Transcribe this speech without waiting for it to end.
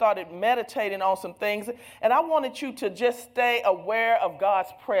started meditating on some things, and I wanted you to just stay aware of God's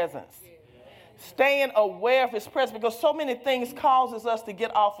presence. Staying aware of his presence, because so many things causes us to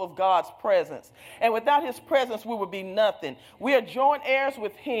get off of God's presence. And without his presence, we would be nothing. We are joint heirs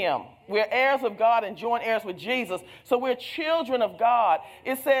with him. We're heirs of God and joint heirs with Jesus. So we're children of God.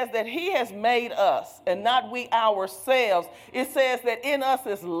 It says that he has made us and not we ourselves. It says that in us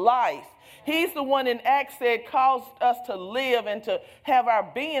is life. He's the one in Acts said caused us to live and to have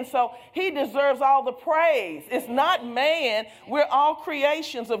our being. So he deserves all the praise. It's not man. We're all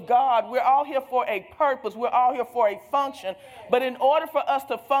creations of God. We're all here for a purpose. We're all here for a function. But in order for us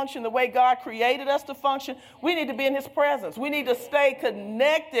to function the way God created us to function, we need to be in his presence. We need to stay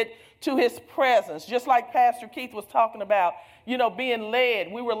connected to his presence. Just like Pastor Keith was talking about, being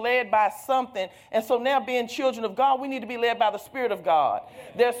led. We were led by something. And so now being children of God, we need to be led by the Spirit of God.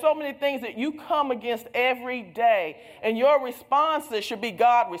 There's so many things that you come against every day. And your responses should be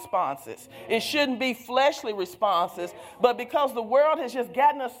God responses. It shouldn't be fleshly responses. But because the world has just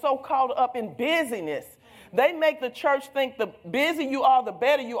gotten us so caught up in busyness, they make the church think the busy you are, the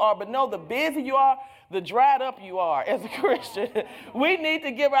better you are. But no, the busy you are, the dried up you are as a Christian. We need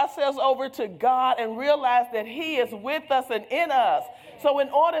to give ourselves over to God and realize that he is with us and in us. So in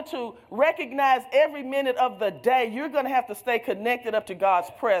order to recognize every minute of the day, you're going to have to stay connected up to God's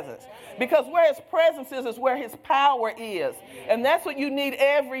presence. Because where his presence is where his power is. And that's what you need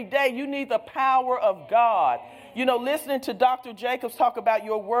every day. You need the power of God. Listening to Dr. Jacobs talk about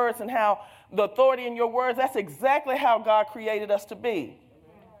your words and how the authority in your words, that's exactly how God created us to be.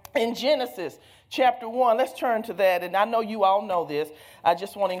 In Genesis chapter 1, let's turn to that. And I know you all know this. I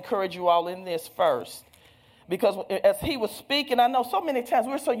just want to encourage you all in this first. Because as he was speaking, I know so many times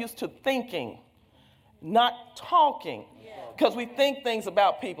we're so used to thinking, not talking. Because we think things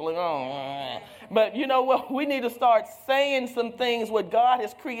about people. But you know what? We need to start saying some things what God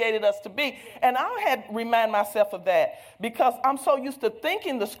has created us to be. And I had to remind myself of that because I'm so used to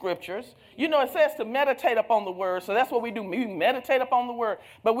thinking the scriptures. It says to meditate upon the word. So that's what we do. We meditate upon the word,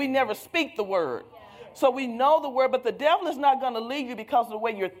 but we never speak the word. So we know the word, but the devil is not going to leave you because of the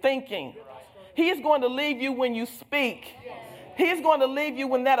way you're thinking. He's going to leave you when you speak. He's going to leave you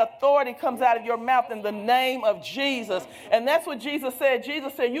when that authority comes out of your mouth in the name of Jesus. And that's what Jesus said.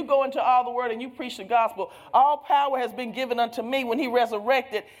 Jesus said, you go into all the word and you preach the gospel. All power has been given unto me when he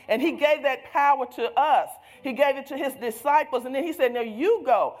resurrected. And he gave that power to us. He gave it to his disciples. And then he said, now you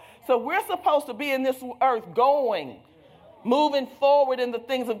go. So we're supposed to be in this earth going, moving forward in the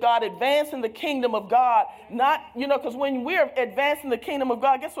things of God, advancing the kingdom of God. Not, because when we're advancing the kingdom of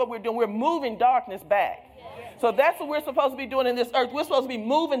God, guess what we're doing? We're moving darkness back. So that's what we're supposed to be doing in this earth. We're supposed to be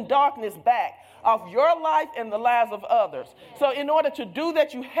moving darkness back off your life and the lives of others. So in order to do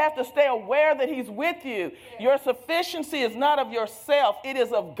that, you have to stay aware that he's with you. Your sufficiency is not of yourself. It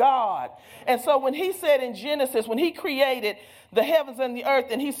is of God. And so when he said in Genesis, when he created the heavens and the earth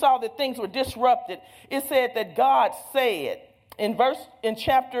and he saw that things were disrupted, it said that God said in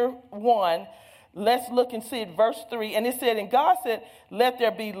chapter 1, let's look and see it, verse 3. And it said, and God said, let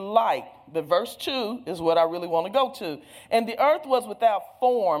there be light. The verse 2 is what I really want to go to. And the earth was without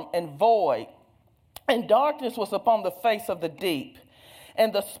form and void, and darkness was upon the face of the deep.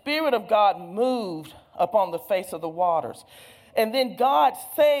 And the Spirit of God moved upon the face of the waters. And then God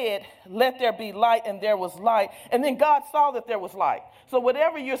said, let there be light, and there was light. And then God saw that there was light. So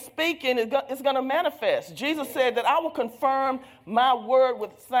whatever you're speaking is going to manifest. Jesus said that I will confirm my word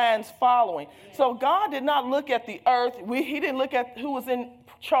with signs following. So God did not look at the earth. He didn't look at who was in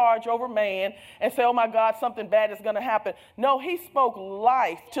charge over man and say, oh my God, something bad is going to happen. No, he spoke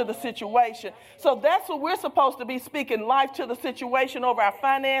life to the situation. So that's what we're supposed to be, speaking life to the situation over our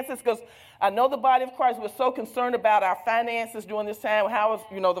finances, because I know the body of Christ, we're so concerned about our finances during this time. How is,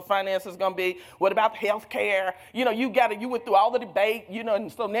 the finances going to be? What about health care? You went through all the debate,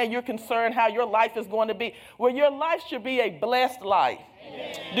 and so now you're concerned how your life is going to be. Well, your life should be a blessed life.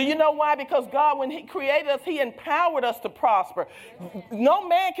 Amen. Do you know why? Because God, when he created us, he empowered us to prosper. No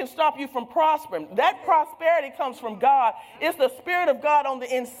man can stop you from prospering. That prosperity comes from God. It's the Spirit of God on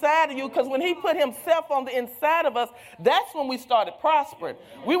the inside of you, because when he put himself on the inside of us, that's when we started prospering.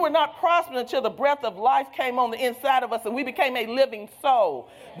 We were not prospering until the breath of life came on the inside of us and we became a living soul.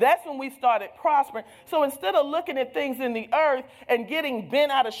 That's when we started prospering. So instead of looking at things in the earth and getting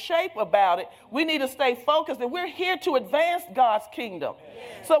bent out of shape about it, we need to stay focused, and we're here to advance God's kingdom.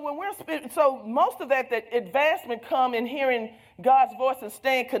 So most of that advancement come in hearing God's voice and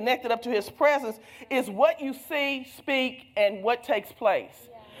staying connected up to his presence is what you see, speak, and what takes place.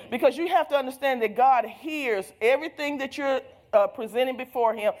 Because you have to understand that God hears everything that you're presenting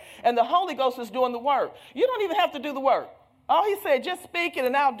before him, and the Holy Ghost is doing the work. You don't even have to do the work. Oh, he said, just speak it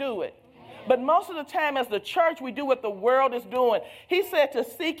and I'll do it. But most of the time as the church, we do what the world is doing. He said to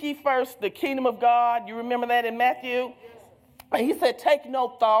seek ye first the kingdom of God. You remember that in Matthew? And he said, take no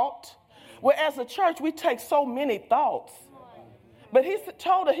thought. Well, as a church, we take so many thoughts. But he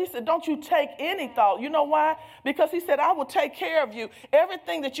told her, he said, don't you take any thought. You know why? Because he said, I will take care of you.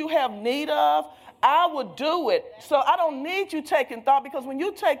 Everything that you have need of, I will do it. So I don't need you taking thought, because when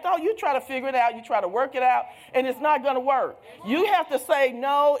you take thought, you try to figure it out, you try to work it out, and it's not going to work. You have to say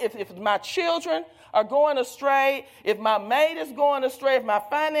no. If my children are going astray, if my mate is going astray, if my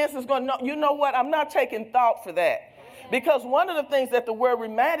finances is going, no, you know what? I'm not taking thought for that. Because one of the things that the word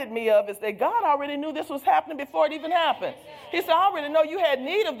reminded me of is that God already knew this was happening before it even happened. He said, I already know you had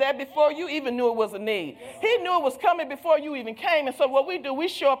need of that before you even knew it was a need. He knew it was coming before you even came. And so what we do, we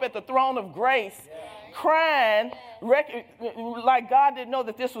show up at the throne of grace crying like God didn't know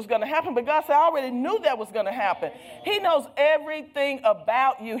that this was going to happen. But God said, I already knew that was going to happen. He knows everything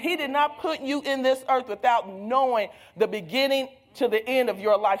about you. He did not put you in this earth without knowing the beginning to the end of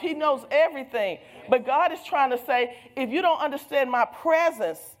your life. He knows everything. But God is trying to say, if you don't understand my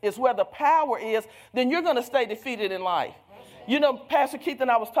presence is where the power is, then you're going to stay defeated in life. You know, Pastor Keith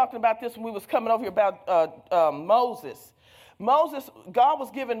and I was talking about this when we was coming over here about Moses. God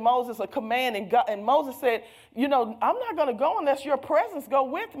was giving Moses a command, and Moses said, you know, I'm not going to go unless your presence go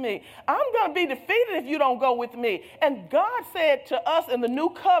with me. I'm going to be defeated if you don't go with me. And God said to us in the new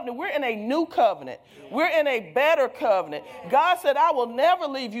covenant, we're in a new covenant. We're in a better covenant. God said, I will never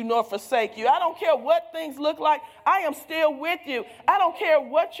leave you nor forsake you. I don't care what things look like. I am still with you. I don't care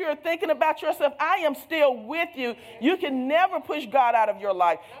what you're thinking about yourself. I am still with you. You can never push God out of your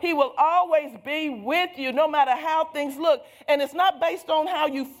life. He will always be with you no matter how things look. And it's not based on how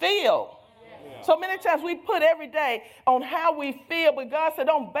you feel. So many times we put every day on how we feel, but God said,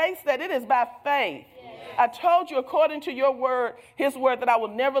 don't base that. It is by faith. I told you according to your word, his word, that I will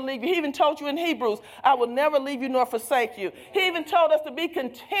never leave you. He even told you in Hebrews, I will never leave you nor forsake you. He even told us to be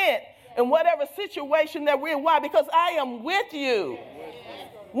content in whatever situation that we're in. Why? Because I am with you.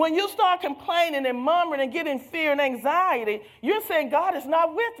 When you start complaining and murmuring and getting fear and anxiety, you're saying God is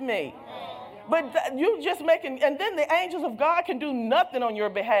not with me. But you just making, and then the angels of God can do nothing on your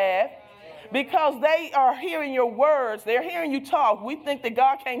behalf. Because they are hearing your words. They're hearing you talk. We think that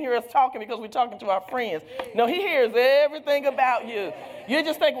God can't hear us talking because we're talking to our friends. No, he hears everything about you. You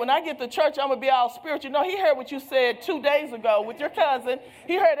just think, when I get to church, I'm going to be all spiritual. No, he heard what you said 2 days ago with your cousin.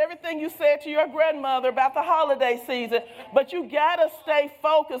 He heard everything you said to your grandmother about the holiday season. But you got to stay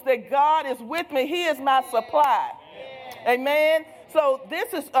focused that God is with me. He is my supply. Amen. So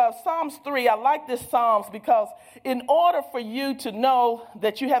this is Psalms 3. I like this Psalms because in order for you to know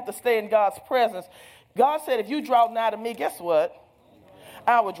that you have to stay in God's presence, God said, if you draw nigh to me, guess what?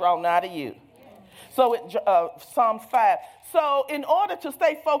 I will draw nigh to you. So Psalms 5. So in order to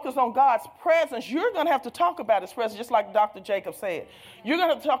stay focused on God's presence, you're going to have to talk about his presence, just like Dr. Jacob said. You're going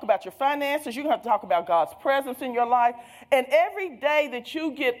to have to talk about your finances. You're going to have to talk about God's presence in your life. And every day that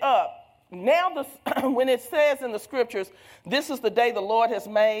you get up, now, when it says in the scriptures, this is the day the Lord has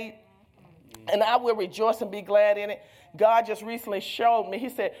made, and I will rejoice and be glad in it. God just recently showed me. He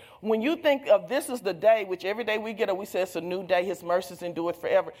said, when you think of this is the day, which every day we get up, we say it's a new day. His mercies endure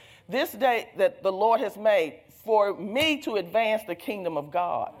forever. This day that the Lord has made for me to advance the kingdom of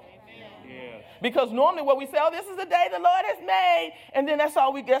God. Yeah. Because normally what we say, oh, this is the day the Lord has made, and then that's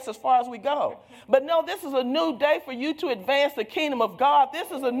as far as we go. But no, this is a new day for you to advance the kingdom of God. This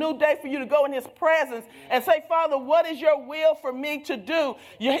is a new day for you to go in his presence and say, Father, what is your will for me to do?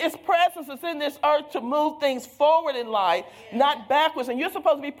 His presence is in this earth to move things forward in life, not backwards. And you're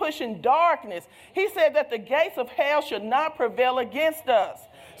supposed to be pushing darkness. He said that the gates of hell should not prevail against us.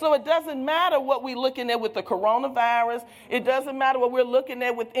 So it doesn't matter what we're looking at with the coronavirus. It doesn't matter what we're looking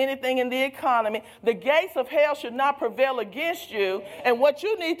at with anything in the economy. The gates of hell should not prevail against you. And what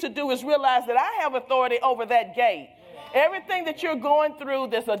you need to do is realize that I have authority over that gate. Everything that you're going through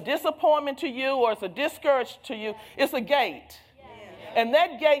that's a disappointment to you or it's a discouragement to you, it's a gate. And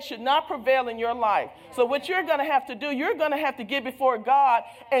that gate should not prevail in your life. So what you're going to have to do, you're going to have to get before God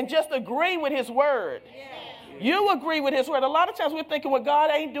and just agree with his word. You agree with his word. A lot of times we're thinking, well,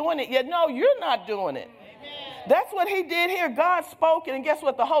 God ain't doing it yet. No, you're not doing it. That's what he did here. God spoke it, and guess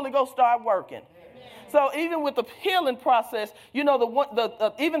what? The Holy Ghost started working. So even with the healing process, you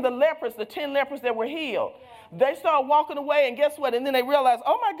know, even the lepers, the 10 lepers that were healed, they started walking away, and guess what? And then they realized,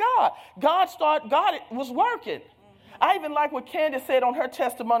 oh, my God, God was working. I even like what Candace said on her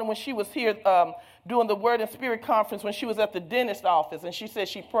testimony when she was here doing the Word and Spirit conference when she was at the dentist office, and she said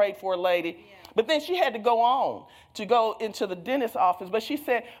she prayed for a lady. But then she had to go on to go into the dentist's office. But she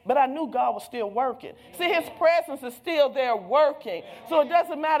said, but I knew God was still working. See, his presence is still there working. So it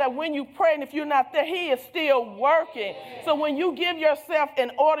doesn't matter when you pray, and if you're not there, he is still working. So when you give yourself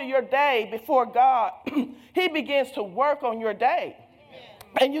and order your day before God, he begins to work on your day.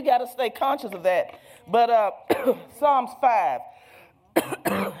 And you got to stay conscious of that. But Psalms 5,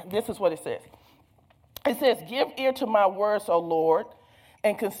 this is what it says. It says, give ear to my words, O Lord,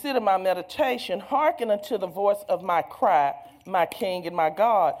 and consider my meditation. Hearken unto the voice of my cry, my King and my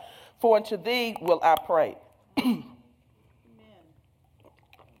God, for unto thee will I pray.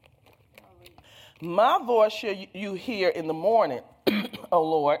 My voice shall you hear in the morning, O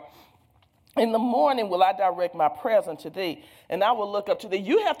Lord. In the morning will I direct my prayer unto thee, and I will look up to thee.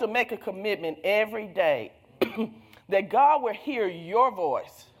 You have to make a commitment every day that God will hear your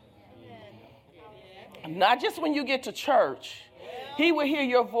voice. Not just when you get to church. He will hear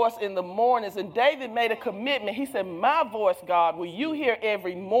your voice in the mornings. And David made a commitment. He said, my voice, God, will you hear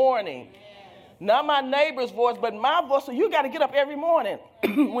every morning? Not my neighbor's voice, but my voice. So you got to get up every morning.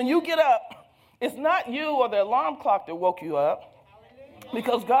 When you get up, it's not you or the alarm clock that woke you up.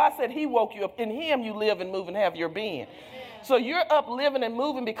 Because God said he woke you up. In him you live and move and have your being. So you're up living and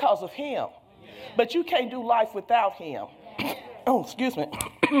moving because of him. But you can't do life without him. Oh, excuse me.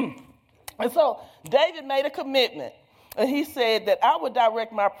 And so David made a commitment. And he said that I would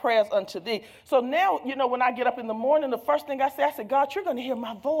direct my prayers unto thee. So now, when I get up in the morning, the first thing I said, God, you're going to hear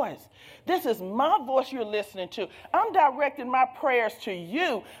my voice. This is my voice you're listening to. I'm directing my prayers to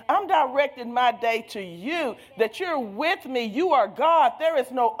you. I'm directing my day to you, that you're with me. You are God. There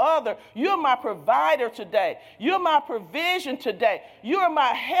is no other. You're my provider today. You're my provision today. You're my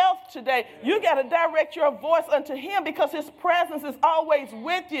health today. You got to direct your voice unto him because his presence is always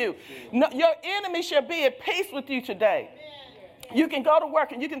with you. No, your enemy shall be at peace with you today. You can go to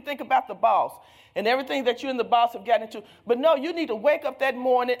work and you can think about the boss and everything that you and the boss have gotten into. But no, you need to wake up that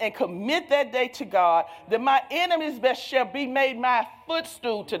morning and commit that day to God, that my enemies shall be made my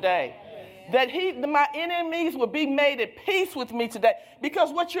footstool today. That my enemies will be made at peace with me today.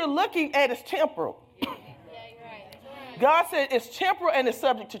 Because what you're looking at is temporal. God said it's temporal and it's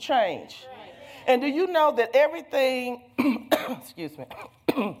subject to change. And do you know that everything, excuse me,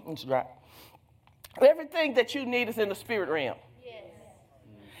 it's dry. Everything that you need is in the spirit realm. Yes.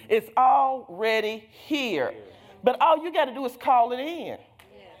 It's already here. But all you got to do is call it in. Yes.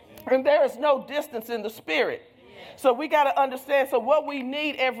 And there is no distance in the spirit. Yes. So we got to understand. So what we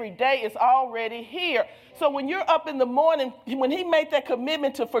need every day is already here. So when you're up in the morning, when he made that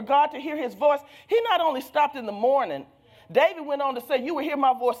commitment for God to hear his voice, he not only stopped in the morning. David went on to say, you will hear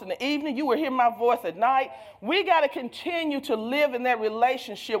my voice in the evening. You will hear my voice at night. We got to continue to live in that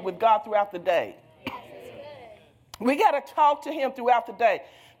relationship with God throughout the day. We got to talk to him throughout the day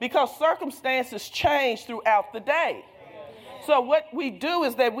because circumstances change throughout the day. So what we do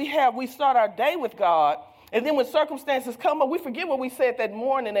is that we start our day with God, and then when circumstances come up, we forget what we said that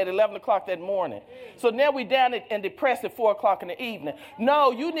morning at 11 o'clock that morning. So now we're down and depressed at 4 o'clock in the evening. No,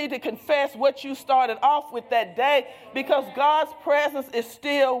 you need to confess what you started off with that day because God's presence is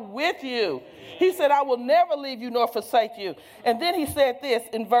still with you. He said, I will never leave you nor forsake you. And then he said this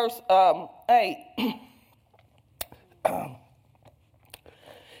in verse 8.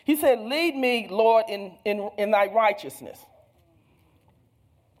 He said, lead me, Lord, in thy righteousness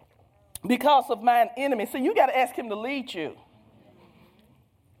because of mine enemies. So you got to ask him to lead you.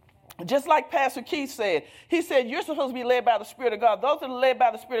 Just like Pastor Keith said, he said, you're supposed to be led by the Spirit of God. Those that are led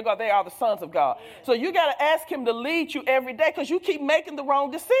by the Spirit of God, they are the sons of God. So you got to ask him to lead you every day because you keep making the wrong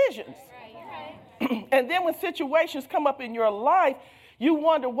decisions. Right. And then when situations come up in your life, you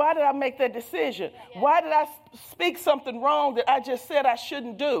wonder, why did I make that decision? Why did I speak something wrong that I just said I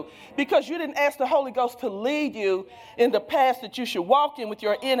shouldn't do? Because you didn't ask the Holy Ghost to lead you in the path that you should walk in with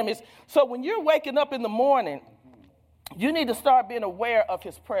your enemies. So when you're waking up in the morning, you need to start being aware of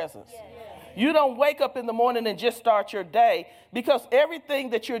his presence. You don't wake up in the morning and just start your day because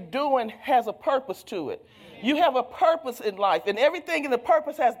everything that you're doing has a purpose to it. You have a purpose in life, and everything in the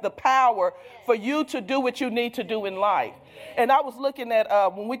purpose has the power for you to do what you need to do in life. And I was looking at,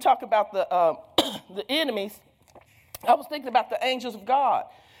 when we talk about the enemies, I was thinking about the angels of God.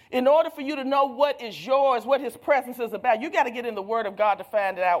 In order for you to know what is yours, what his presence is about, you got to get in the Word of God to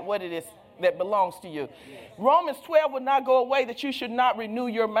find out what it is that belongs to you. Romans 12 will not go away that you should not renew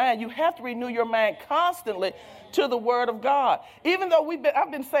your mind. You have to renew your mind constantly to the Word of God. Even though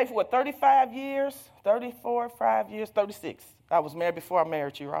I've been saved for 35 years, 34, 5 years, 36. I was married before I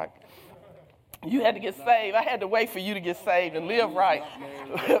married you, right? You had to get saved. I had to wait for you to get saved and live right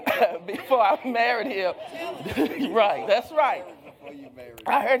before I married him. Right, that's right.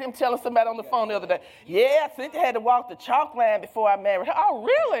 I heard him telling somebody on the phone the other day, yeah, Cynthia had to walk the chalk line before I married her. Oh,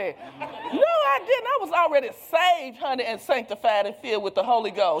 really? No, I didn't. I was already saved, honey, and sanctified and filled with the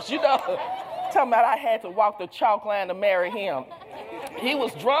Holy Ghost. You know, talking about I had to walk the chalk line to marry him. He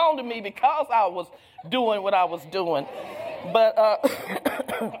was drawn to me because I was doing what I was doing. But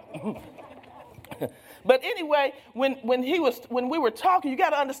but anyway, when we were talking, you got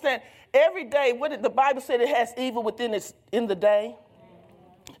to understand, every day, what did the Bible say? It has evil within its in the day.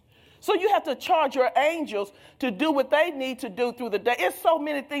 So you have to charge your angels to do what they need to do through the day. It's so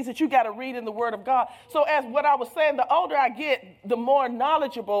many things that you got to read in the Word of God. So as what I was saying, the older I get, the more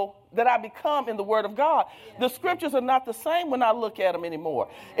knowledgeable that I become in the Word of God. The scriptures are not the same when I look at them anymore.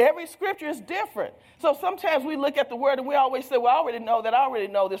 Every scripture is different. So sometimes we look at the Word and we always say, well, I already know that. I already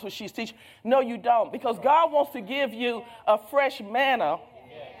know this, what she's teaching. No, you don't, because God wants to give you a fresh manna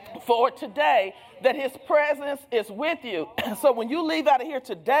for today, that his presence is with you. So when you leave out of here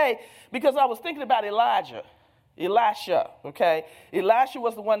today, because I was thinking about Elisha, okay? Elisha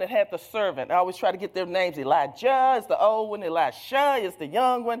was the one that had the servant. I always try to get their names. Elijah is the old one. Elisha is the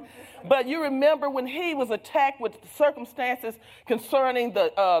young one. But you remember when he was attacked with circumstances concerning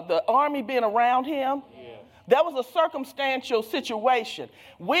the army being around him? Yeah. That was a circumstantial situation.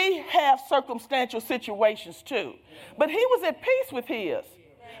 We have circumstantial situations too. But he was at peace with his,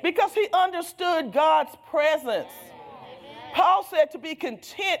 because he understood God's presence. Paul said to be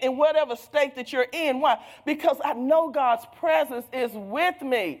content in whatever state that you're in. Why? Because I know God's presence is with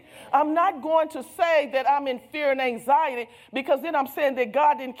me. I'm not going to say that I'm in fear and anxiety, because then I'm saying that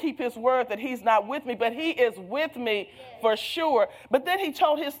God didn't keep his word, that he's not with me, but he is with me for sure. But then he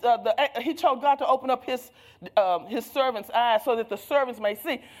told he told God to open up his servant's eyes so that the servants may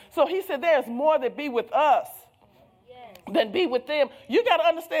see. So he said there's more that be with us than be with them. You got to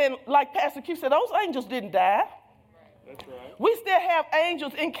understand, like Pastor Q said, those angels didn't die. That's right. We still have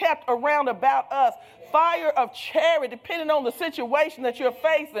angels encamped around about us. Fire of charity, depending on the situation that you're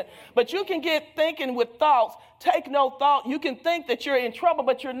facing. But you can get thinking with thoughts. Take no thought. You can think that you're in trouble,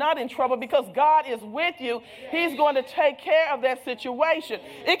 but you're not in trouble, because God is with you. He's going to take care of that situation.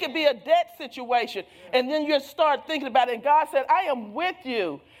 It could be a debt situation, and then you start thinking about it, and God said, I am with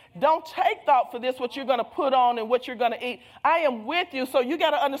you. Don't take thought for this, what you're going to put on and what you're going to eat. I am with you. So you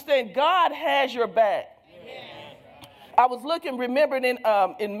got to understand, God has your back. Amen. I was remembering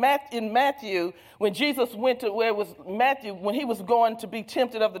in Matthew, when Jesus went to where it was Matthew, when he was going to be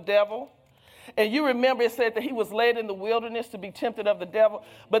tempted of the devil. And you remember it said that he was led in the wilderness to be tempted of the devil.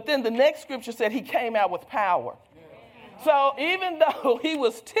 But then the next scripture said he came out with power. So even though he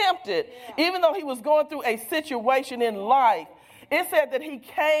was tempted, even though he was going through a situation in life, it said that he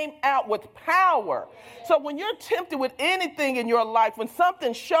came out with power. So when you're tempted with anything in your life, when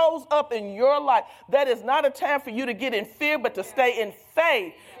something shows up in your life, that is not a time for you to get in fear, but to stay in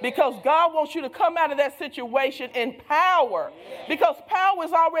faith, because God wants you to come out of that situation in power, because power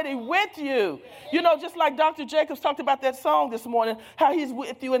is already with you. You know, just like Dr. Jacobs talked about that song this morning, how he's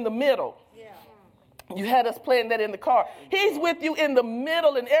with you in the middle. You had us playing that in the car. He's with you in the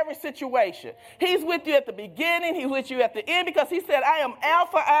middle in every situation. He's with you at the beginning. He's with you at the end, because he said, I am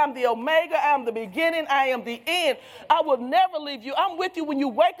Alpha, I am the Omega, I am the beginning, I am the end. I will never leave you. I'm with you when you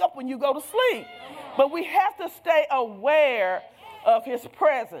wake up, when you go to sleep. But we have to stay aware of his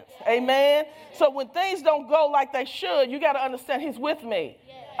presence. Amen? So when things don't go like they should, you got to understand he's with me.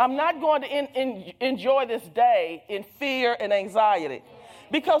 I'm not going to enjoy this day in fear and anxiety,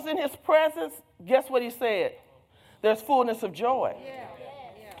 because in his presence, guess what he said? There's fullness of joy.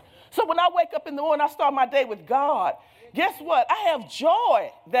 So when I wake up in the morning, I start my day with God. Guess what? I have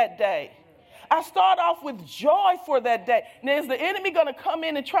joy that day. I start off with joy for that day. Now, is the enemy going to come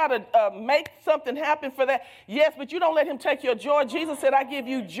in and try to make something happen for that? Yes, but you don't let him take your joy. Jesus said, I give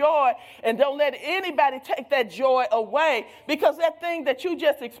you joy, and don't let anybody take that joy away, because that thing that you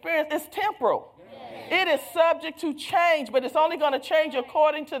just experienced is temporal. It is subject to change, but it's only going to change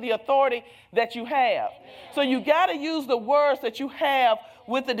according to the authority that you have. So you got to use the words that you have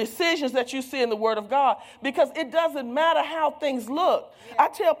with the decisions that you see in the Word of God, because it doesn't matter how things look. I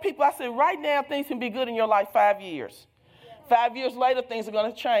tell people, I say, right now things can be good in your life 5 years. 5 years later, things are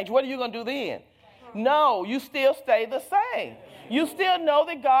going to change. What are you going to do then? No, you still stay the same. You still know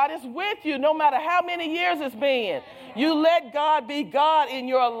that God is with you no matter how many years it's been. You let God be God in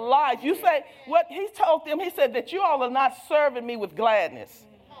your life. You say, what he told them, he said that you all are not serving me with gladness.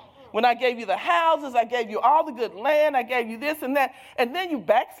 When I gave you the houses, I gave you all the good land, I gave you this and that, and then you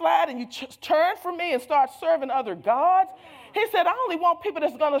backslide and you turn from me and start serving other gods. He said, I only want people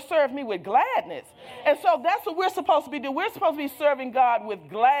that's going to serve me with gladness. And so that's what we're supposed to be doing. We're supposed to be serving God with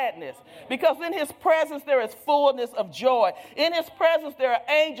gladness, because in his presence there is fullness of joy. In his presence there are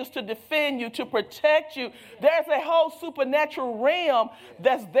angels to defend you, to protect you. There's a whole supernatural realm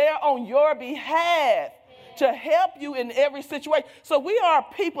that's there on your behalf to help you in every situation. So we are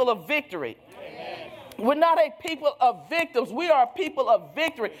a people of victory. Amen. We're not a people of victims. We are a people of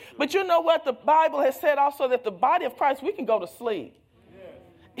victory. But you know what? The Bible has said also that the body of Christ, we can go to sleep.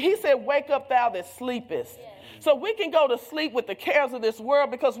 He said, wake up thou that sleepest. So we can go to sleep with the cares of this world,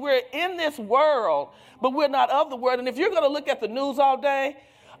 because we're in this world, but we're not of the world. And if you're going to look at the news all day,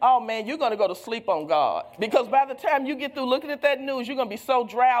 oh, man, you're going to go to sleep on God. Because by the time you get through looking at that news, you're going to be so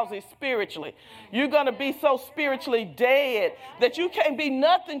drowsy spiritually. You're going to be so spiritually dead that you can't be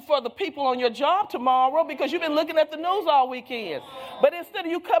nothing for the people on your job tomorrow, because you've been looking at the news all weekend. But instead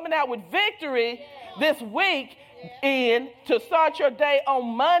of you coming out with victory this week, to start your day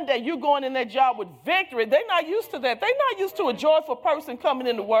on Monday, you're going in that job with victory. They're not used to that. They're not used to a joyful person coming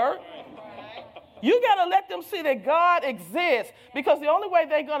into work. You got to let them see that God exists, because the only way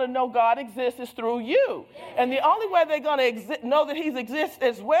they're going to know God exists is through you. And the only way they're going to know that he exists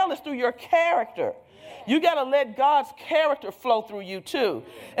as well is through your character. You got to let God's character flow through you too.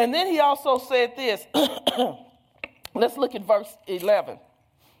 And then he also said this. Let's look at verse 11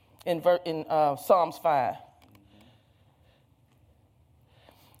 in Psalms 5.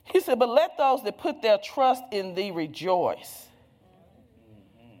 He said, but let those that put their trust in thee rejoice.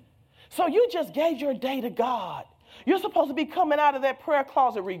 So you just gave your day to God. You're supposed to be coming out of that prayer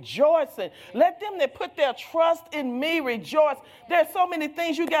closet rejoicing. Let them that put their trust in me rejoice. There's so many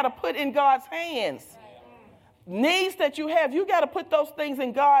things you got to put in God's hands. Needs that you have, you got to put those things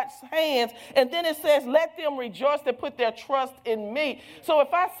in God's hands. And then it says, let them rejoice that put their trust in me. So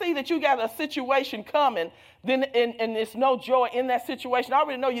if I see that you got a situation coming, then and there's no joy in that situation, I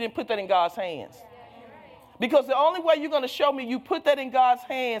already know you didn't put that in God's hands. Because the only way you're going to show me you put that in God's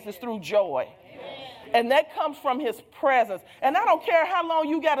hands is through joy. And that comes from his presence. And I don't care how long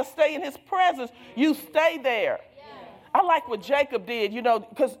you got to stay in his presence, you stay there. I like what Jacob did,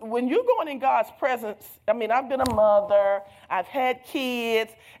 because when you're going in God's presence, I mean, I've been a mother, I've had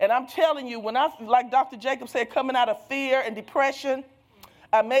kids, and I'm telling you, when like Dr. Jacob said, coming out of fear and depression,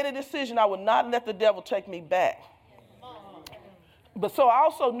 I made a decision I would not let the devil take me back. But so I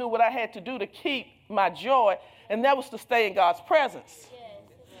also knew what I had to do to keep my joy, and that was to stay in God's presence.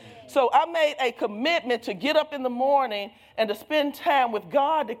 So I made a commitment to get up in the morning and to spend time with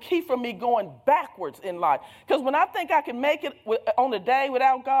God to keep from me going backwards in life. Because when I think I can make it on a day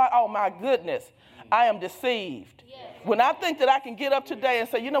without God, oh my goodness, I am deceived. When I think that I can get up today and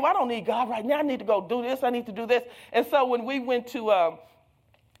say, I don't need God right now. I need to go do this. I need to do this. And so when we went to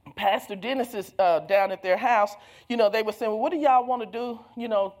Pastor Dennis's down at their house, they were saying, well, what do y'all want to do,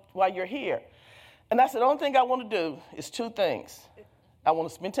 while you're here? And I said, the only thing I want to do is two things. I want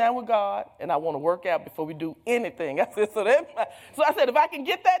to spend time with God, and I want to work out before we do anything. I said, so I said, if I can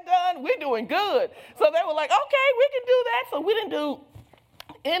get that done, we're doing good. So they were like, okay, we can do that. So we didn't do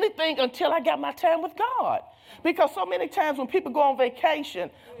anything until I got my time with God. Because so many times when people go on vacation,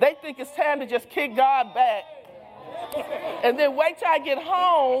 they think it's time to just kick God back. And then wait till I get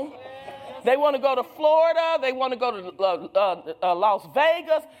home. They want to go to Florida. They want to go to Las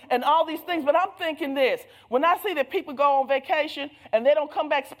Vegas and all these things. But I'm thinking this. When I see that people go on vacation and they don't come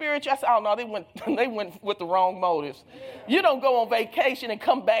back spiritual, I say, oh, no, they went with the wrong motives. You don't go on vacation and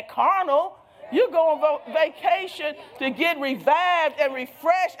come back carnal. You go on vacation to get revived and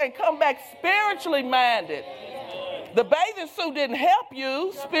refreshed and come back spiritually minded. The bathing suit didn't help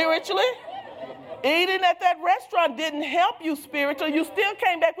you spiritually. Eating at that restaurant didn't help you spiritually. You still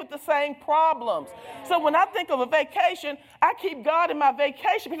came back with the same problems. So when I think of a vacation, I keep God in my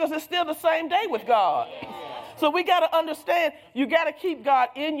vacation because it's still the same day with God. So we got to understand, you got to keep God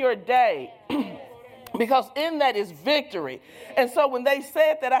in your day because in that is victory. And so when they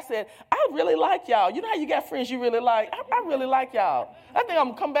said that, I said, I really like y'all. You know how you got friends you really like? I really like y'all. I think I'm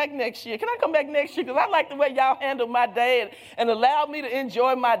going to come back next year. Can I come back next year? Because I like the way y'all handle my day and allow me to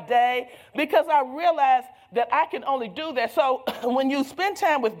enjoy my day because I realize that I can only do that. So when you spend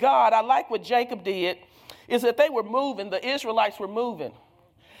time with God, I like what Jacob did, is that they were moving. The Israelites were moving.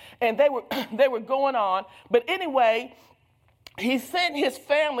 And they were going on. But anyway, he sent his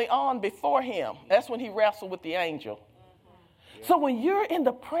family on before him. That's when he wrestled with the angel. So when you're in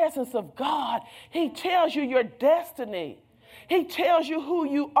the presence of God, he tells you your destiny. He tells you who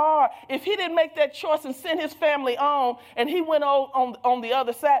you are. If he didn't make that choice and send his family on, and he went on the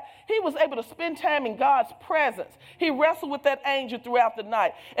other side, he was able to spend time in God's presence. He wrestled with that angel throughout the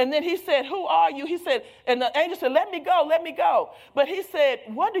night. And then he said, who are you? He said, and the angel said, let me go, let me go. But he said,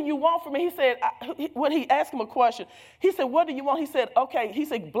 what do you want from me? He said, when he asked him a question, he said, what do you want? He said, okay. He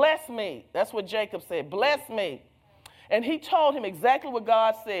said, bless me. That's what Jacob said, bless me. And he told him exactly what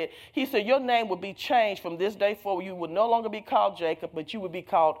God said. He said, your name will be changed from this day forward. You will no longer be called Jacob, but you will be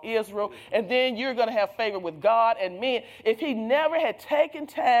called Israel. And then you're going to have favor with God and men. If he never had taken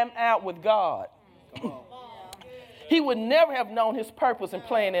time out with God, he would never have known his purpose and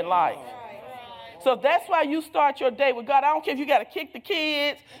plan in life. So that's why you start your day with God. I don't care if you got to kick the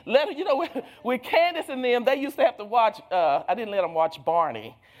kids. With Candace and them, they used to have to watch, I didn't let them watch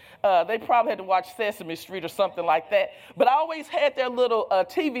Barney. They probably had to watch Sesame Street or something like that. But I always had their little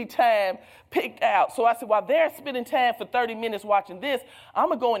TV time picked out. So I said, while they're spending time for 30 minutes watching this, I'm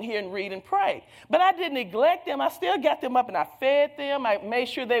going to go in here and read and pray. But I didn't neglect them. I still got them up and I fed them. I made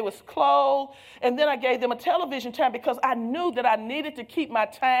sure they was clothed. And then I gave them a television time because I knew that I needed to keep my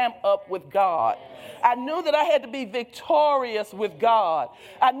time up with God. I knew that I had to be victorious with God.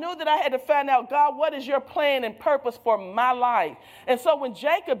 I knew that I had to find out, God, what is your plan and purpose for my life? And so when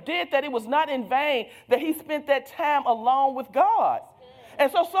Jacob did that, it was not in vain that he spent that time alone with God. And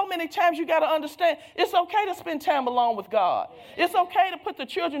so many times you got to understand, it's okay to spend time alone with God. It's okay to put the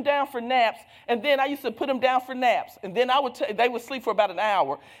children down for naps. And then I used to put them down for naps. And then they would sleep for about an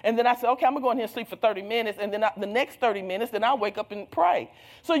hour. And then I said, okay, I'm going to go in here and sleep for 30 minutes. And then the next 30 minutes, then I'll wake up and pray.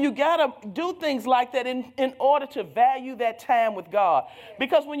 So you got to do things like that in order to value that time with God.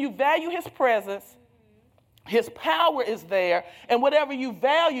 Because when you value his presence, his power is there. And whatever you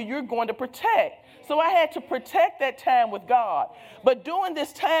value, you're going to protect. So I had to protect that time with God. But during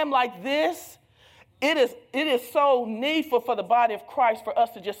this time like this, it is so needful for the body of Christ for us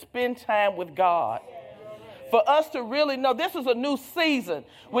to just spend time with God. For us to really know this is a new season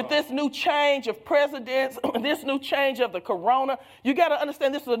with this new change of presidents, this new change of the corona. You got to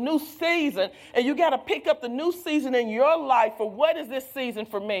understand this is a new season, and you got to pick up the new season in your life for what is this season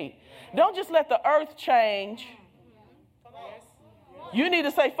for me. Don't just let the earth change. You need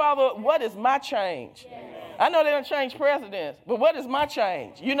to say, Father, what is my change? I know they don't change presidents, but what is my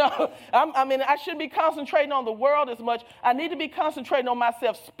change? I shouldn't be concentrating on the world as much. I need to be concentrating on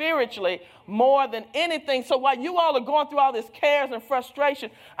myself spiritually more than anything. So while you all are going through all this cares and frustration,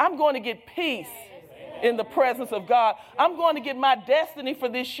 I'm going to get peace in the presence of God. I'm going to get my destiny for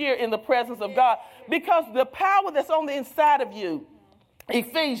this year in the presence of God, because the power that's on the inside of you,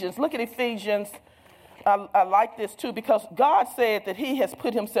 Ephesians, look at Ephesians. I like this too, because God said that he has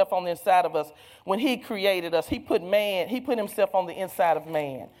put himself on the inside of us. When he created us, he put himself on the inside of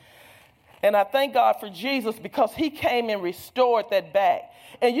man. And I thank God for Jesus, because he came and restored that back.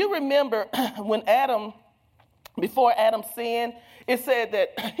 And you remember when before Adam sinned, it said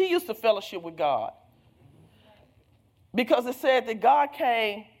that he used to fellowship with God. Because it said that God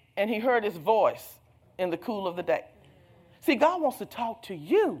came and he heard his voice in the cool of the day. See, God wants to talk to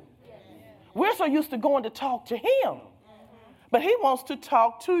you. We're so used to going to talk to him, but he wants to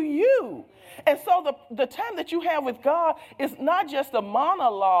talk to you. And so the time that you have with God is not just a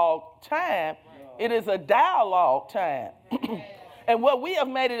monologue time, it is a dialogue time. And what we have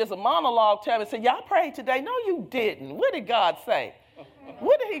made it is a monologue time and say, y'all prayed today. No, you didn't. What did God say?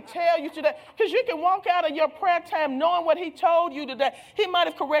 What did he tell you today? Because you can walk out of your prayer time knowing what he told you today. He might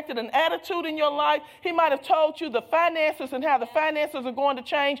have corrected an attitude in your life. He might have told you the finances and how the finances are going to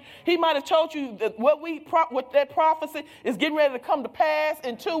change. He might have told you that what that prophecy is getting ready to come to pass.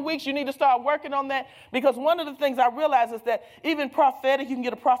 In 2 weeks, you need to start working on that. Because one of the things I realize is that even prophetic, you can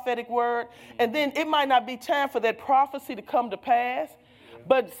get a prophetic word, and then it might not be time for that prophecy to come to pass.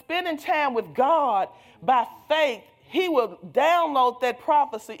 But spending time with God by faith, he will download that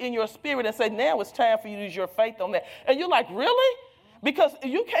prophecy in your spirit and say, now it's time for you to use your faith on that. And you're like, really? Because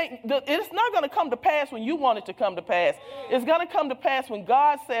it's not going to come to pass when you want it to come to pass. It's going to come to pass when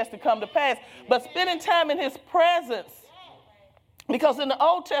God says to come to pass. But spending time in his presence, because in the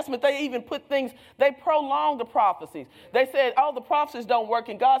Old Testament, they even put things, they prolonged the prophecies. They said, oh, the prophecies don't work.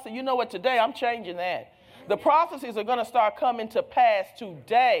 And God said, you know what, today I'm changing that. The prophecies are going to start coming to pass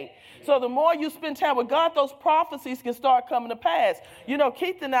today. So the more you spend time with God, those prophecies can start coming to pass.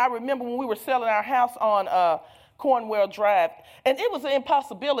 Keith and I remember when we were selling our house on Cornwell Drive, and it was an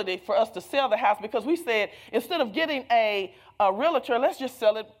impossibility for us to sell the house because we said, instead of getting a realtor, let's just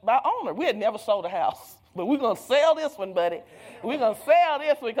sell it by owner. We had never sold a house, but we're going to sell this one, buddy. We're going to sell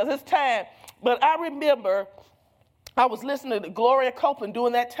this one because it's time. But I remember I was listening to Gloria Copeland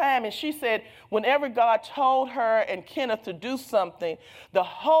during that time, and she said whenever God told her and Kenneth to do something, the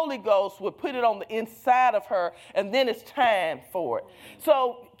Holy Ghost would put it on the inside of her, and then it's time for it.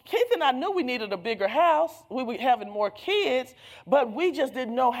 So Keith and I knew we needed a bigger house. We were having more kids, but we just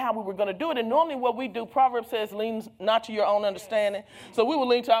didn't know how we were going to do it. And normally what we do, Proverbs says, lean not to your own understanding. So we would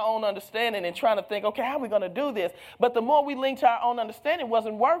lean to our own understanding and trying to think, okay, how are we going to do this? But the more we leaned to our own understanding, it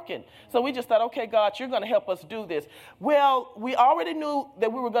wasn't working. So we just thought, okay, God, you're going to help us do this. Well, we already knew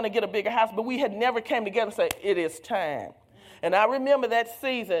that we were going to get a bigger house, but we had never came together and said, it is time. And I remember that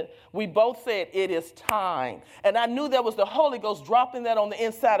season, we both said, it is time. And I knew there was the Holy Ghost dropping that on the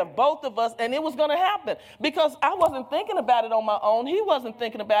inside of both of us, and it was going to happen. Because I wasn't thinking about it on my own. He wasn't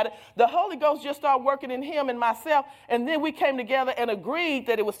thinking about it. The Holy Ghost just started working in him and myself, and then we came together and agreed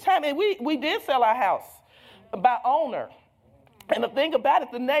that it was time. And we did sell our house by owner. And the thing about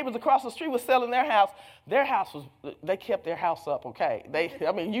it, the neighbors across the street were selling their house. Their house they kept their house up, okay?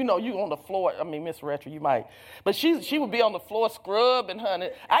 You on the floor. Miss Retro, you might. But she would be on the floor scrubbing, honey.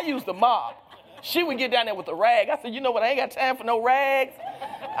 I used the mop. She would get down there with a rag. I said, you know what, I ain't got time for no rags.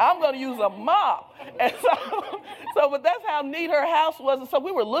 I'm going to use a mop. And but that's how neat her house was. And so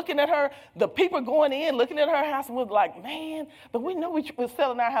we were looking at her, the people going in, looking at her house, and we were like, man, but we know we were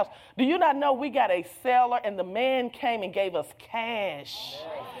selling our house. Do you not know we got a seller, and the man came and gave us cash?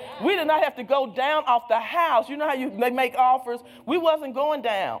 We did not have to go down off the house. You know how they make offers? We wasn't going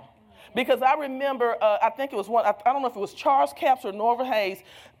down. Because I remember, I think it was I don't know if it was Charles Capps or Norva Hayes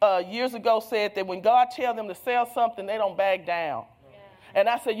years ago said that when God tells them to sell something, they don't back down. Yeah. And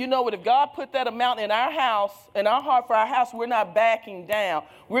I said, you know what, if God put that amount in our house, in our heart for our house, we're not backing down.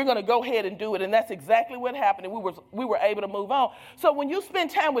 We're going to go ahead and do it. And that's exactly what happened. And we were able to move on. So when you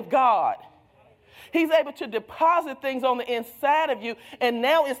spend time with God, He's able to deposit things on the inside of you, and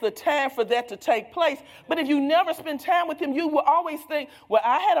now is the time for that to take place. But if you never spend time with Him, you will always think, well,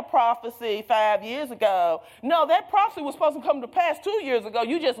 I had a prophecy 5 years ago. No, that prophecy was supposed to come to pass 2 years ago.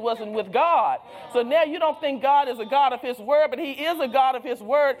 You just wasn't with God. So now you don't think God is a God of His word, but He is a God of His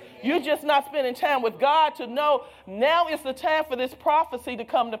word. You're just not spending time with God to know now is the time for this prophecy to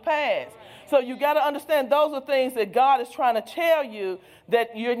come to pass. So you got to understand those are things that God is trying to tell you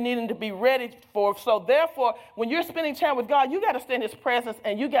that you're needing to be ready for. So therefore, when you're spending time with God, you got to stay in His presence,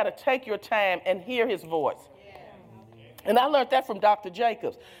 and you got to take your time and hear His voice. And I learned that from Dr.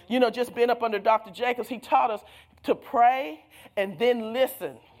 Jacobs. You know, just being up under Dr. Jacobs, he taught us to pray and then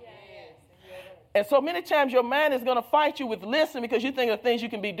listen. And so many times your mind is going to fight you with listening because you think of things you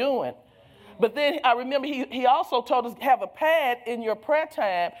can be doing. But then I remember he also told us have a pad in your prayer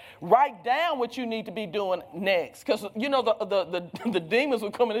time. Write down what you need to be doing next. Because, you know, the demons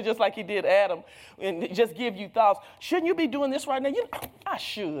would come in just like he did Adam and just give you thoughts. Shouldn't you be doing this right now? You know, I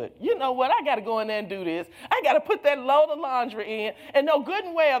should. You know what? I got to go in there and do this. I got to put that load of laundry in. And no, good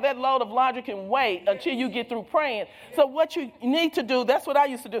and well, that load of laundry can wait until you get through praying. So what you need to do, that's what I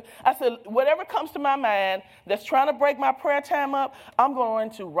used to do. I said, whatever comes to my mind that's trying to break my prayer time up, I'm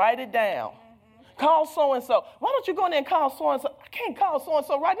going to write it down. Call so-and-so. Why don't you go in there and call so-and-so? I can't call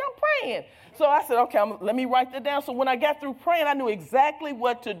so-and-so right now. I'm praying. So I said, okay, let me write that down. So when I got through praying, I knew exactly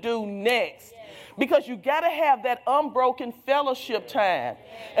what to do next. Because you got to have that unbroken fellowship time.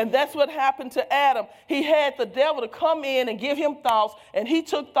 And that's what happened to Adam. He had the devil to come in and give him thoughts, and he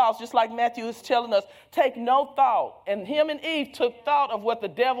took thoughts, just like Matthew is telling us, take no thought. And him and Eve took thought of what the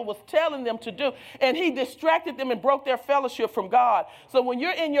devil was telling them to do, and he distracted them and broke their fellowship from God. So when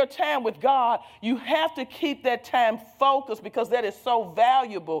you're in your time with God, you have to keep that time focused, because that is so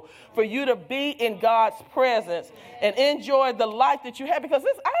valuable for you to be in God's presence and enjoy the life that you have, because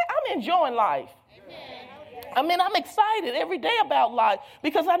I'm enjoying life. I'm excited every day about life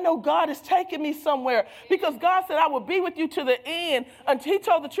because I know God is taking me somewhere. Because God said, I will be with you to the end. And He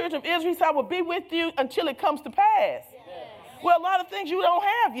told the children of Israel, He said, I will be with you until it comes to pass. Well, a lot of things you don't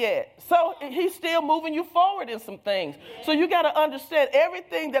have yet. So He's still moving you forward in some things. So you got to understand,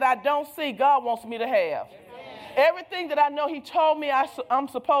 everything that I don't see, God wants me to have. Everything that I know He told me I'm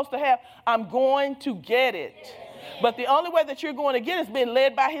supposed to have, I'm going to get it. But the only way that you're going to get it is being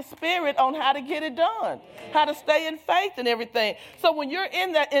led by His Spirit on how to get it done, how to stay in faith and everything. So when you're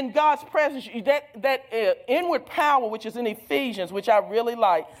in God's presence, that inward power, which is in Ephesians, which I really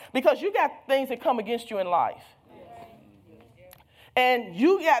like, because you got things that come against you in life. And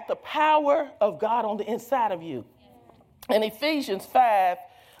you got the power of God on the inside of you. In Ephesians 5,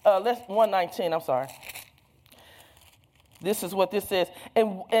 1:19, I'm sorry. This is what this says.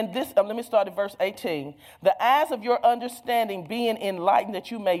 And this, let me start at verse 18. The eyes of your understanding being enlightened,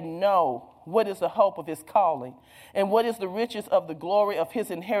 that you may know what is the hope of his calling, and what is the riches of the glory of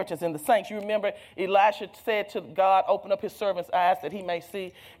his inheritance in the saints. You remember Elisha said to God, open up his servant's eyes that he may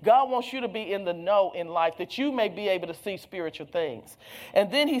see. God wants you to be in the know in life, that you may be able to see spiritual things.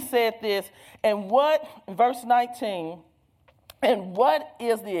 And then he said this, verse 19, and what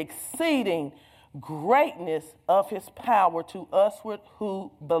is the exceeding greatness of his power to us who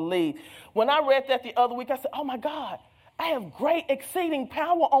believe. When I read that the other week, I said, oh my God, I have great exceeding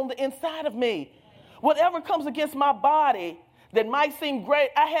power on the inside of me. Whatever comes against my body that might seem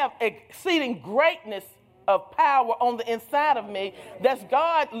great, I have exceeding greatness of power on the inside of me. That's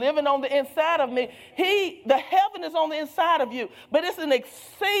God living on the inside of me. The heaven is on the inside of you, but it's an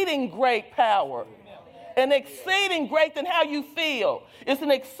exceeding great power. An exceeding great than how you feel. It's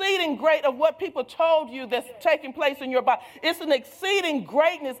an exceeding great of what people told you that's taking place in your body. It's an exceeding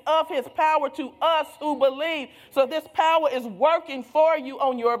greatness of his power to us who believe. So this power is working for you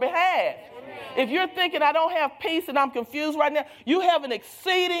on your behalf. If you're thinking I don't have peace and I'm confused right now, you have an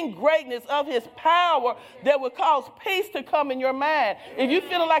exceeding greatness of his power that will cause peace to come in your mind. If you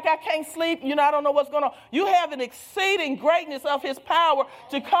feel like I can't sleep, I don't know what's going on, you have an exceeding greatness of his power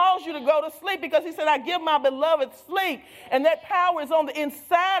to cause you to go to sleep, because he said, I give my beloved sleep, and that power is on the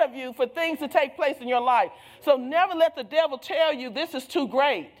inside of you for things to take place in your life. So never let the devil tell you this is too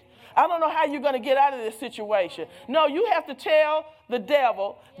great. I don't know how you're going to get out of this situation. No, you have to tell the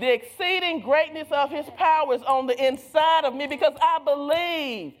devil the exceeding greatness of his power is on the inside of me, because I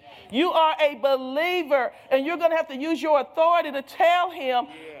believe. You are a believer, and you're going to have to use your authority to tell him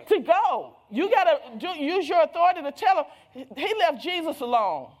to go. You got to use your authority to tell him. He left Jesus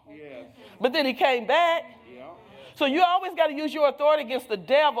alone, but then he came back. So you always got to use your authority against the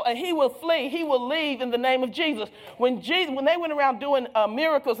devil, and he will flee. He will leave in the name of Jesus. When they went around doing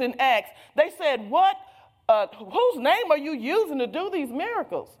miracles in Acts, they said, whose name are you using to do these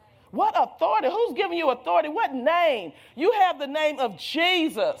miracles? What authority? Who's giving you authority? What name? You have the name of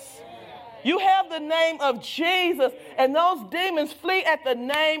Jesus. You have the name of Jesus, and those demons flee at the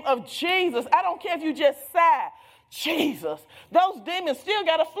name of Jesus. I don't care if you just sigh, Jesus. Those demons still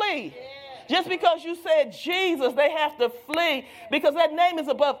got to flee. Just because you said Jesus, they have to flee, because that name is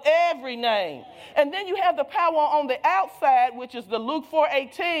above every name. And then you have the power on the outside, which is the Luke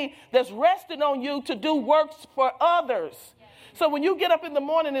 4:18, that's resting on you to do works for others. So when you get up in the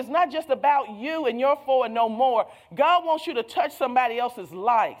morning, it's not just about you and your four and no more. God wants you to touch somebody else's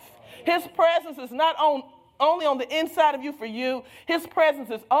life. His presence is not only on the inside of you for you. His presence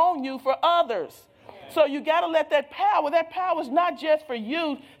is on you for others. So you got to let that power is not just for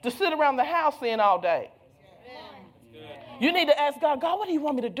you to sit around the house in all day. You need to ask God, what do you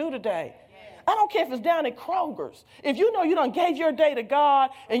want me to do today? I don't care if it's down at Kroger's. If you know you done gave your day to God,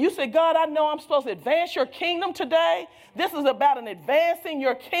 and you say, God, I know I'm supposed to advance your kingdom today. This is about an advancing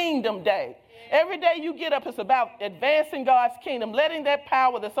your kingdom day. Every day you get up, it's about advancing God's kingdom, letting that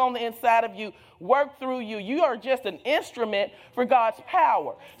power that's on the inside of you work through you. You are just an instrument for God's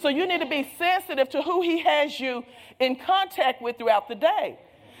power. So you need to be sensitive to who he has you in contact with throughout the day,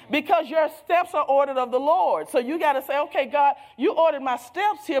 because your steps are ordered of the Lord. So you got to say, okay, God, you ordered my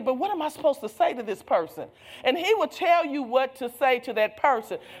steps here, but what am I supposed to say to this person? And he will tell you what to say to that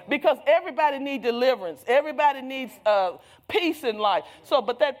person, because everybody needs deliverance. Everybody needs peace in life.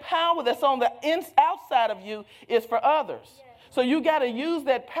 But that power that's on the outside of you is for others. So you got to use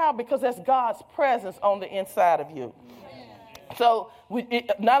that power, because that's God's presence on the inside of you. So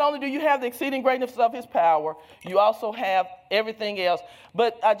not only do you have the exceeding greatness of his power, you also have everything else.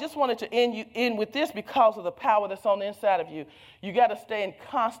 But I just wanted to end with this, because of the power that's on the inside of you. You got to stay in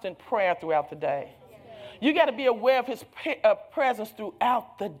constant prayer throughout the day. You got to be aware of his presence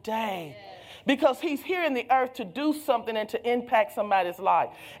throughout the day, because he's here in the earth to do something and to impact somebody's life.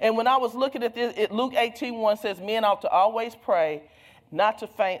 And when I was looking at this, Luke 18:1 says, men ought to always pray, not to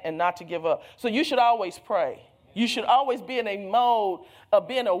faint, and not to give up. So you should always pray. You should always be in a mode of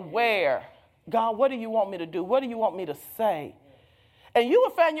being aware. God, what do you want me to do? What do you want me to say? And you will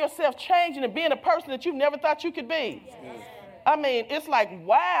find yourself changing and being a person that you never thought you could be. I mean, it's like,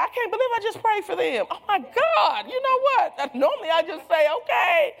 wow, I can't believe I just prayed for them. Oh, my God, you know what? Normally I just say,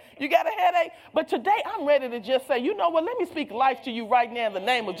 okay, you got a headache. But today I'm ready to just say, you know what, let me speak life to you right now in the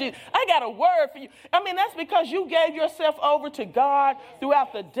name of Jesus. I got a word for you. I mean, that's because you gave yourself over to God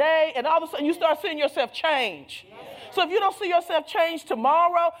throughout the day, and all of a sudden you start seeing yourself change. So if you don't see yourself change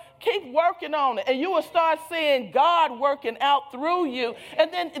tomorrow, keep working on it, and you will start seeing God working out through you.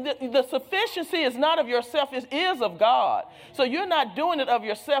 And then the sufficiency is not of yourself, it is of God. So you're not doing it of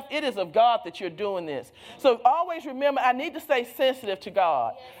yourself, it is of God that you're doing this. So always remember, I need to stay sensitive to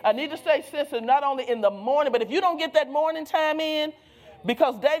God. I need to stay sensitive not only in the morning, but if you don't get that morning time in,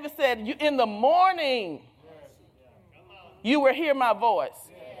 Because David said, in the morning, you will hear my voice.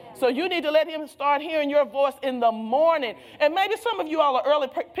 So you need to let him start hearing your voice in the morning. And maybe some of you all are early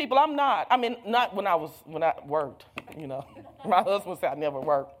people. I'm not. I mean, not when I worked, you know. My husband said I never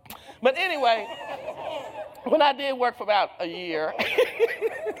worked. But anyway, when I did work for about a year,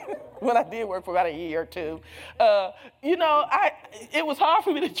 or two, you know, it was hard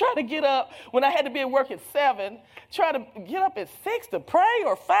for me to try to get up when I had to be at work at 7, try to get up at 6 to pray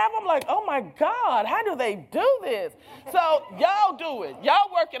or 5. I'm like, oh my God, how do they do this? So y'all do it.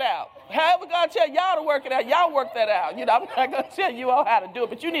 Y'all work it out. However God tell y'all to work it out, y'all work that out. You know, I'm not going to tell you all how to do it,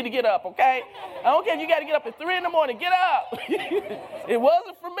 but you need to get up, okay? I don't care if you got to get up at 3 in the morning. Get up. It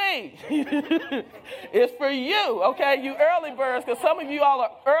wasn't for me. It's for you, okay? You early birds, because some of you all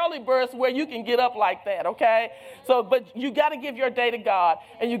are early birds where you can get up like that, okay? So, but you got to give your day to God,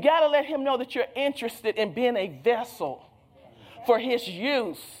 and you got to let him know that you're interested in being a vessel for his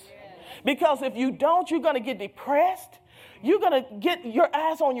use. Because if you don't, you're going to get depressed. You're going to get your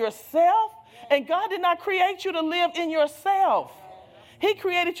eyes on yourself. And God did not create you to live in yourself. He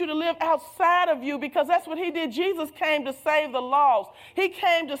created you to live outside of you, because that's what he did. Jesus came to save the lost. He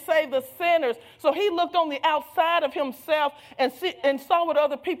came to save the sinners. So he looked on the outside of himself and saw what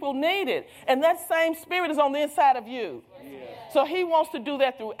other people needed. And that same spirit is on the inside of you. Yeah. So he wants to do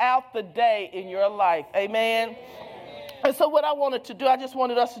that throughout the day in your life. Amen. And so what I wanted to do, I just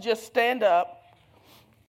wanted us to just stand up.